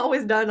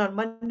always done on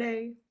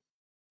Monday,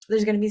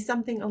 there's going to be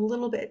something a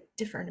little bit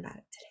different about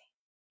it today.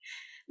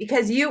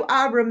 Because you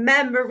are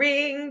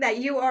remembering that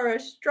you are a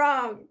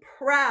strong,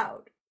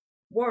 proud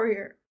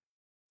warrior,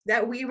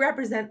 that we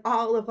represent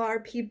all of our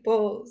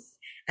peoples,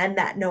 and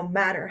that no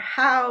matter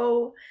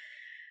how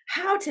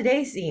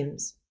today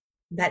seems,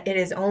 that it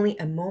is only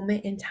a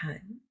moment in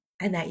time,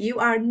 and that you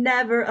are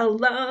never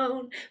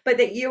alone, but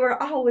that you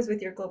are always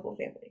with your global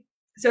family.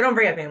 So don't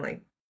forget,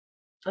 family.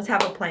 Let's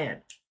have a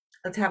plan.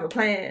 Let's have a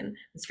plan.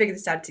 Let's figure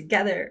this out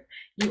together.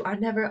 You are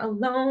never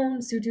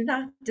alone, so do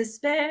not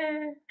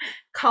despair.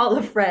 Call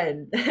a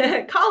friend.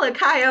 Call a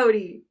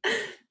coyote.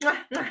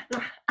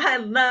 I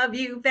love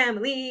you,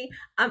 family.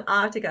 I'm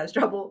off to cause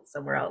trouble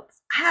somewhere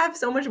else. I have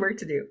so much work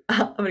to do.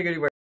 I'm gonna go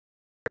do work.